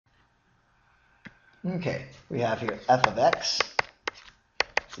Okay, we have here f of x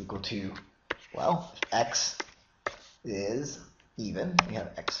is equal to, well, if x is even, we have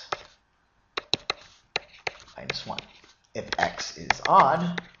x minus 1. If x is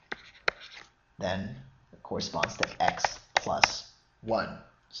odd, then it corresponds to x plus 1.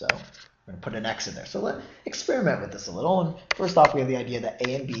 So we're going to put an x in there. So let's experiment with this a little. And first off, we have the idea that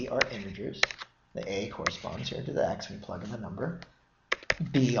a and b are integers. The a corresponds here to the x when you plug in the number.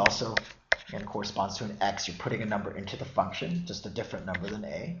 B also again corresponds to an x. You're putting a number into the function, just a different number than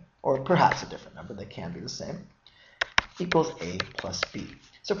a, or perhaps a different number. They can be the same. Equals a plus b.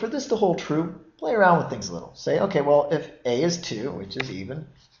 So for this to hold true, play around with things a little. Say, okay, well, if a is 2, which is even,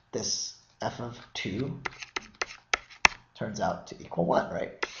 this f of 2 turns out to equal 1,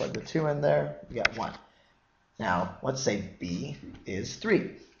 right? Plug the 2 in there, you get 1. Now, let's say b is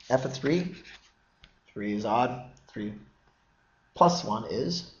 3. F of 3, 3 is odd, 3 plus 1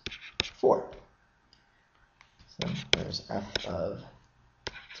 is 4. So there's f of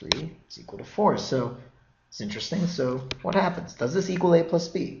 3 is equal to 4. So it's interesting. So what happens? Does this equal a plus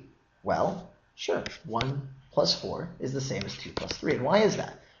b? Well, sure. 1 plus 4 is the same as 2 plus 3. And why is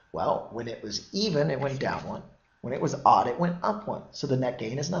that? Well, when it was even, it went down 1. When it was odd, it went up 1. So the net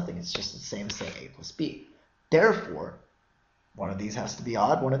gain is nothing. It's just the same as, say, a plus b. Therefore, one of these has to be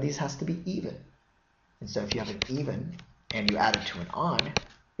odd, one of these has to be even. And so if you have an even and you add it to an odd,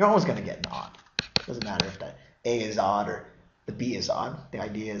 you're always going to get an odd. It doesn't matter if that a is odd or the b is odd. The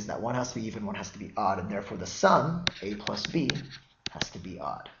idea is that one has to be even, one has to be odd, and therefore the sum, a plus b, has to be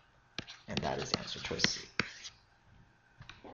odd. And that is answer choice C.